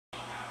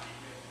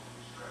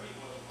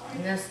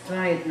Let's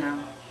try it now.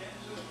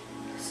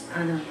 'Cause I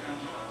don't know.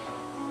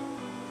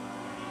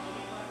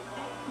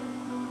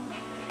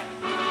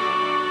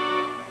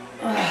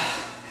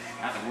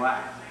 At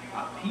last,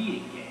 a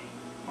peeing game.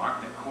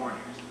 Mark the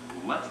corners.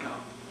 Let's go.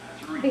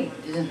 Three, Hey,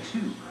 didn't.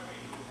 2,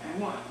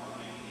 1,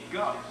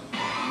 go.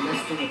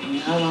 Let's do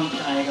it. Now I'm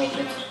tired of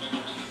it.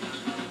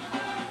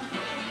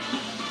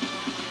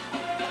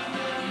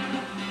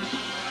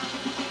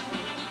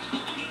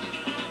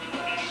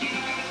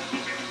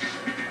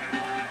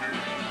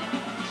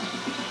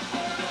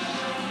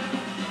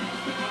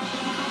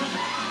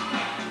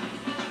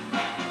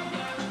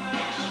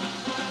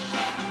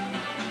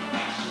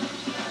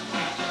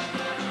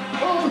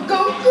 Oh, go,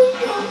 go,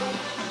 go!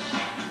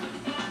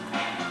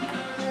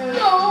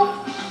 No!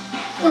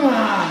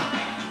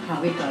 Ah,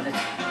 we got it.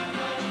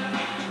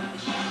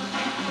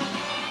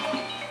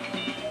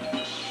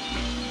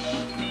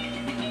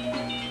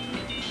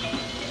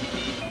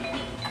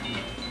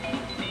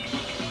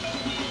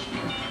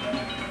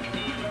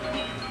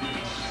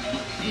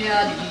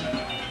 Yeah,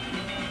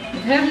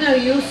 it have no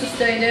use to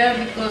stay there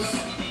because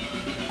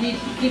he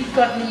keep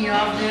cutting you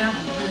off there.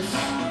 Just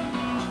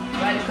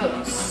try to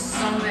go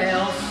somewhere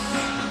else.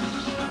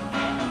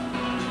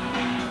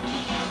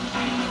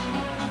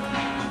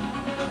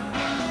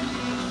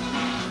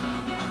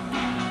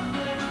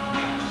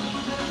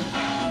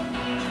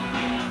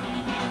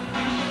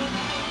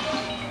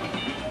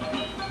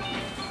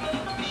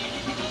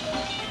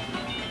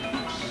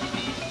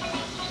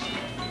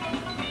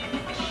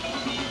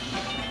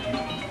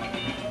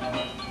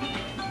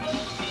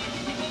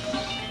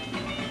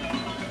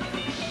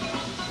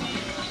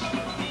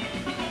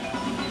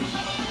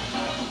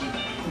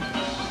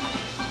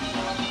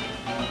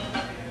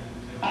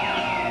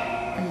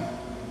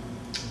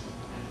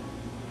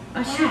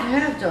 I should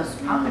have just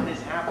How can won.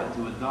 this happen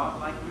to a dog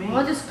like me?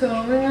 What is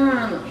going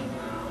on?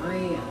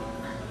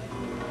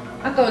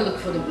 I go look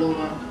for the blue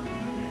one.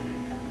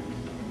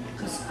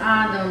 Because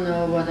I don't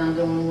know what I'm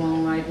doing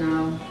wrong right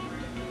now.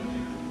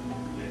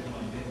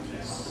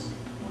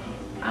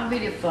 I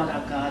really thought I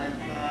got it,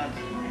 but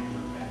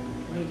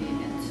we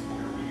didn't.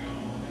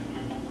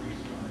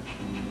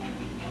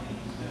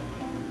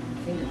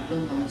 I think the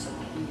blue one is up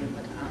here,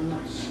 but I'm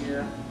not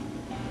sure.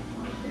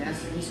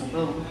 There's at least a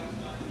bone.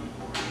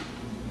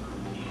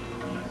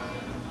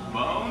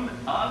 Bone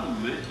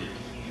unlimited.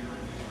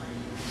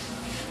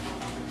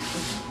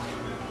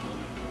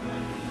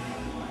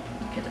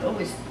 It's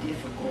always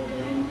difficult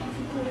and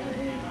difficult,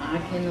 and I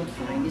cannot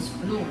find this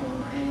blue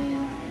one,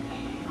 and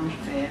I'm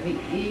very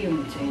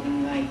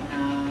irritating right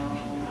now.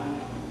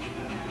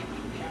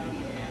 Yeah,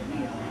 we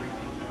are.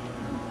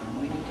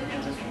 We need to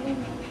have this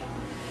one.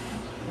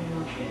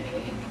 Okay.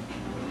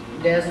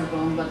 There's a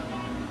bone, but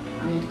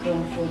I'm not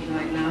going for it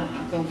right now.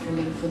 I'm going for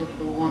looking for the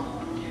blue one.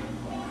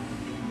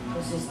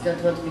 Because is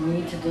that what we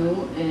need to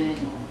do, and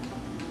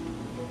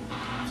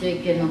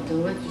Jake cannot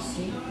do it, you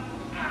see.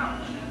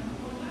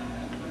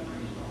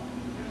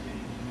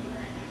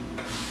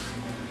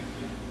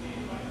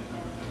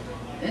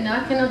 And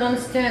I cannot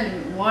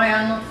understand why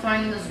I'm not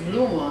finding this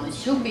blue one. It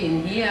should be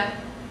in here.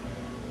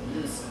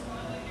 This.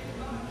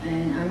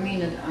 And I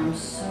mean it, I'm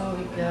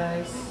sorry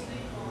guys.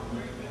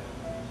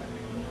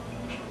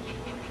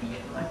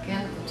 I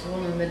can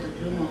control him with the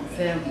blue one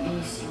very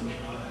easy.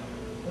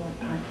 But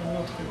I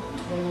cannot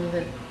control him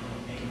with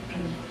the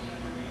blue.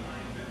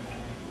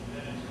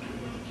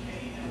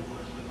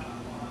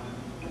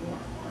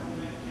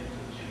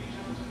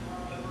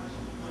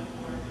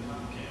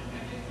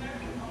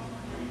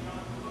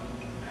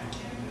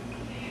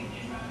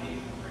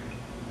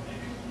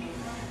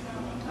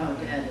 Oh,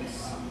 there it is.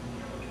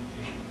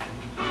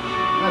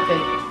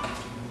 Okay.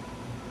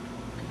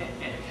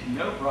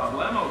 No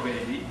problemo,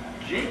 baby.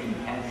 Jakey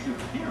has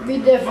superior. We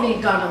definitely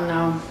bone. got him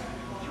now.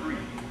 3,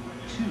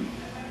 2,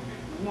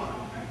 1,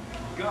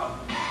 go.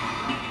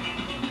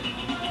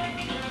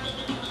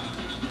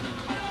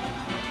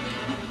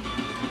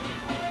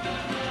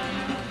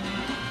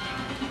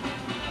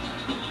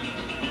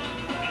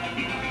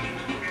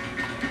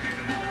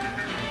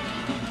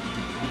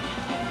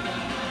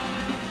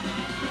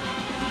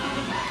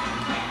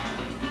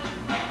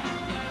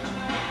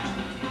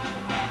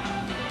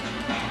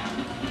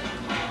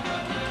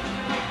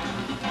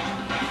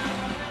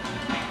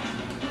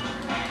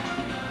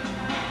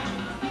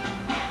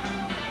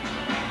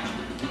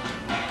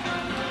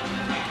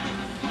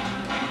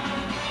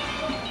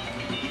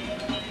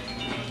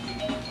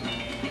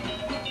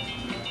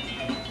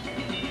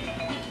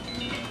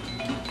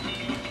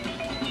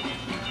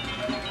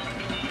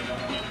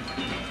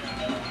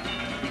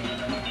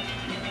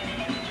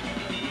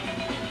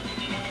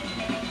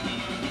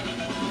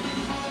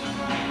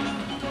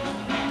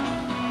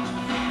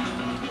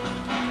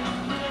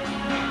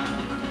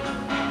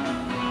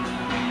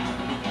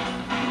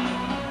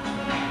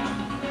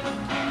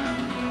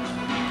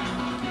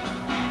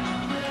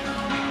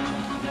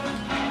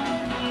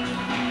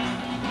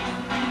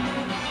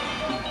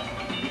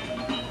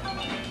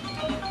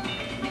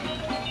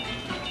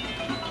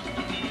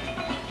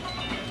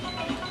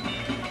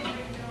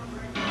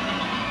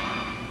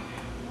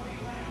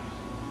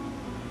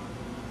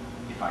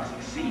 If I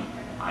succeed,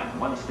 I'm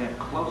one step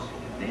closer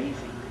to Daisy.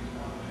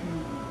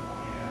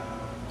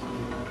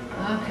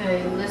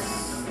 Okay,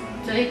 let's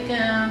take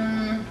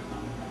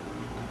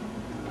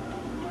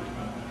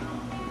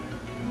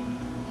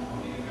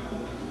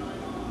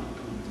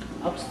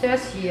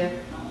upstairs here.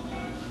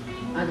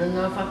 I don't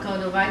know if I go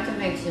the right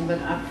direction,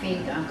 but I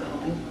think I'm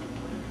going.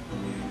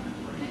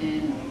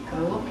 And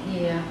go up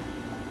here.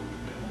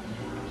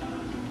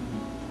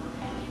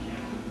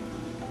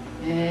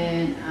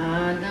 And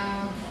I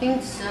don't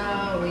think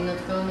so. We're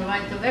not going the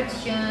right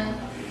direction.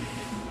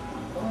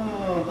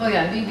 Oh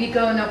yeah, we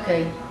going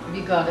okay.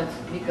 We got it.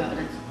 We got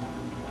it.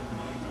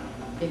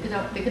 Pick it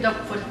up. Pick it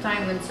up for the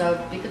time runs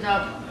out. Pick it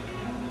up.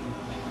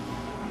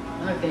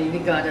 Okay, we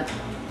got it.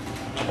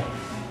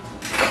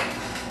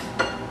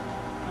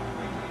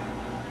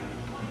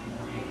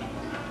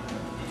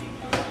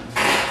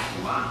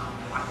 Wow,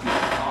 I see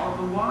all of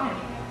the wire.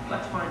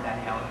 Let's find that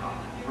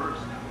helicopter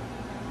first.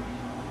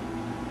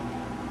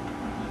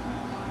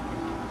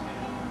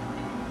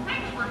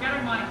 Thanks for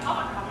getting my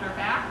helicopter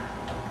back.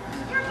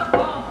 Here's a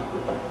bone.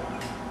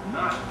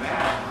 Not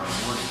bad for a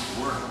morning's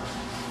work.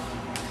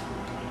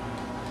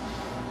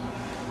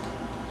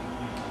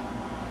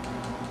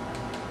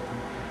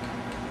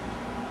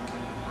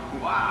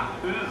 Wow,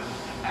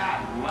 at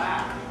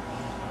last.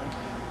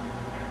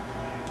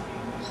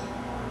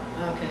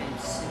 Okay,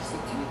 it's 63.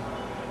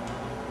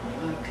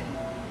 Okay.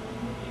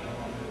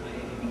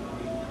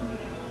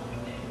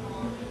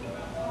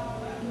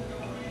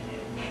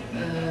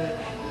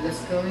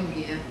 Let's go in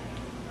here.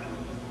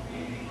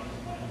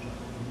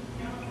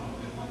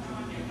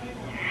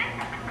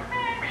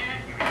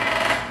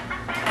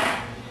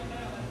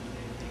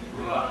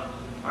 Ugh,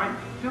 I'm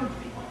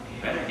filthy.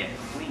 Better get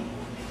clean.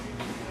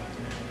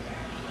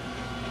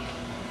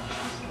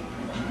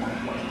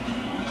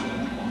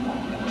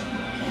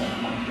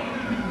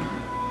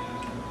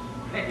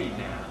 Hey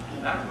now,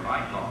 that's what I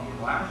call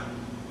class.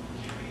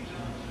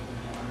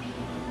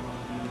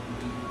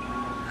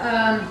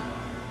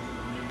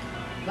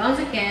 Once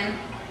again,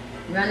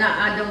 when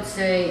I don't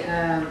say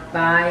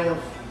buy or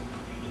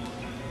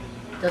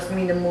doesn't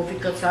mean the movie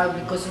cuts out,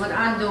 because what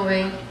I'm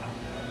doing,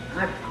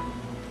 I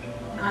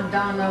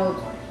download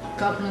a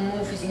couple of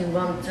movies in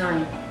one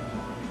time.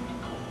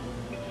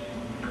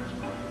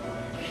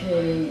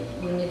 Okay,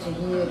 you need to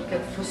hear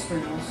get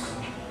voicemails.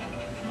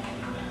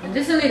 And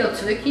this is a little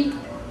tricky.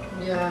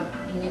 Yeah,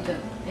 you need to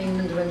aim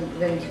it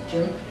when to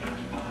jump.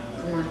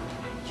 Come on,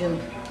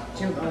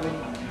 jump already.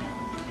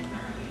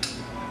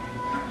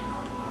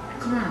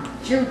 Come on,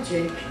 jump,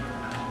 Jake.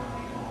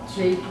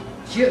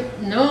 Jump,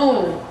 no!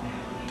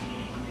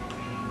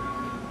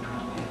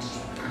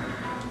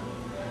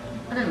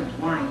 I don't know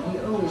why,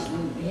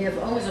 he have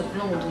always a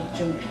plan to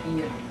jump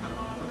here.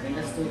 Okay,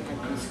 let's do it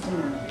like this, come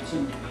on,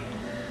 jump.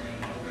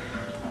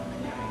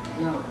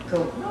 No, go.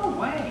 No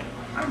way.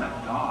 I'm a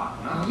dog,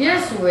 not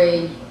Yes,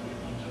 way.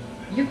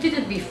 You did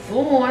it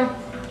before.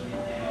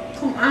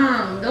 Come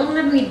on, don't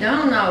let me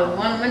down now,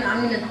 when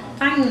I'm in a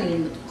time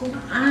limit. Come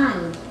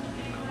on.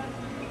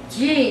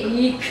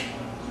 Jake!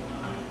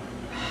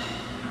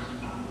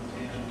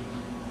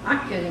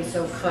 I'm getting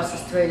so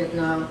frustrated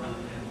now.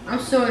 I'm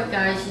sorry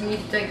guys, you need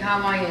to take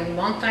how I am.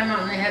 One time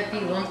I'm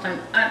happy, one time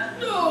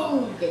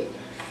no! Okay.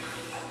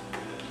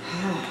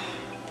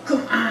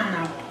 Come on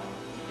now.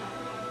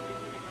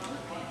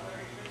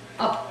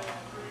 Up.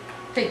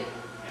 Hey.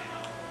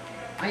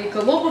 Are you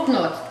go up or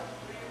not?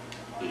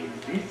 Is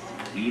this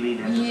really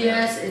necessary?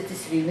 Yes, it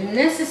is really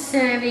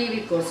necessary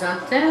because I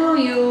tell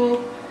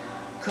you.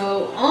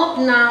 Go up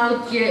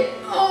now, Jake.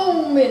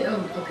 Oh man,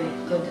 oh, okay,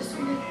 go this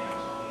way then.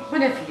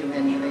 Whatever you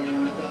anyway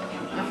want to go.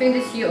 I think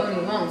this here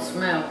only one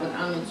smell, but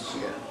I'm not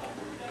sure.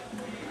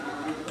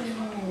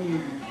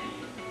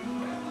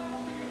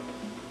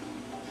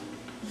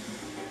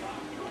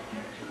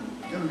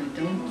 Oh,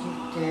 don't you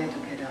dare to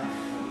get off.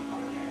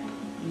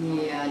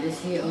 Yeah, this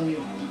here only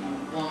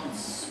one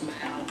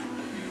smell.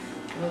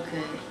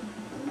 Okay,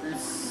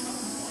 let's...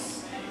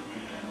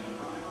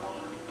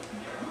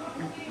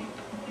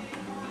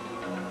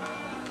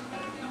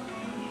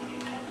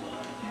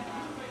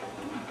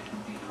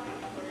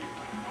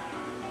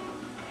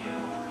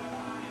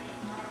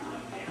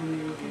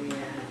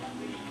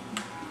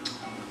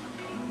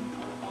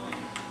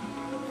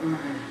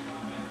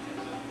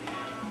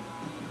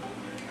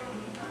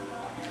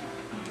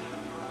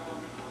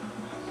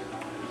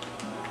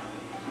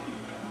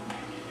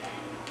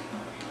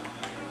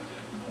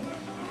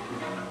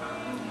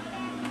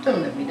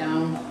 Don't let me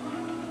down.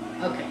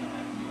 Okay,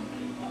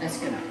 let's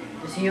get up.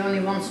 There's here only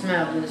one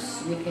smell,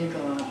 dus we can go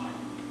up.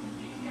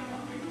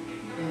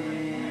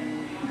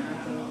 And I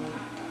go,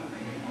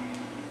 okay.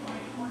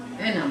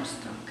 And I'm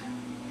stuck.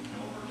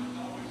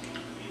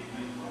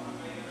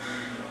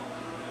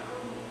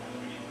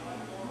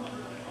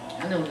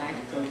 I don't like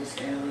to go this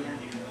area.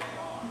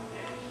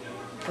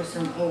 Because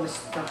I'm always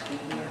stuck in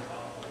here.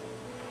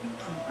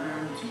 Come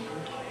on,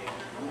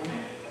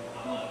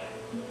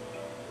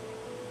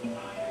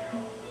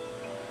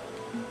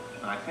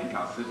 I think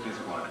I'll sit this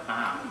one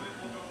out.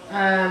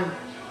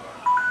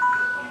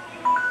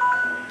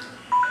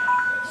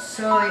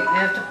 sorry, I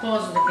have to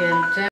pause it again.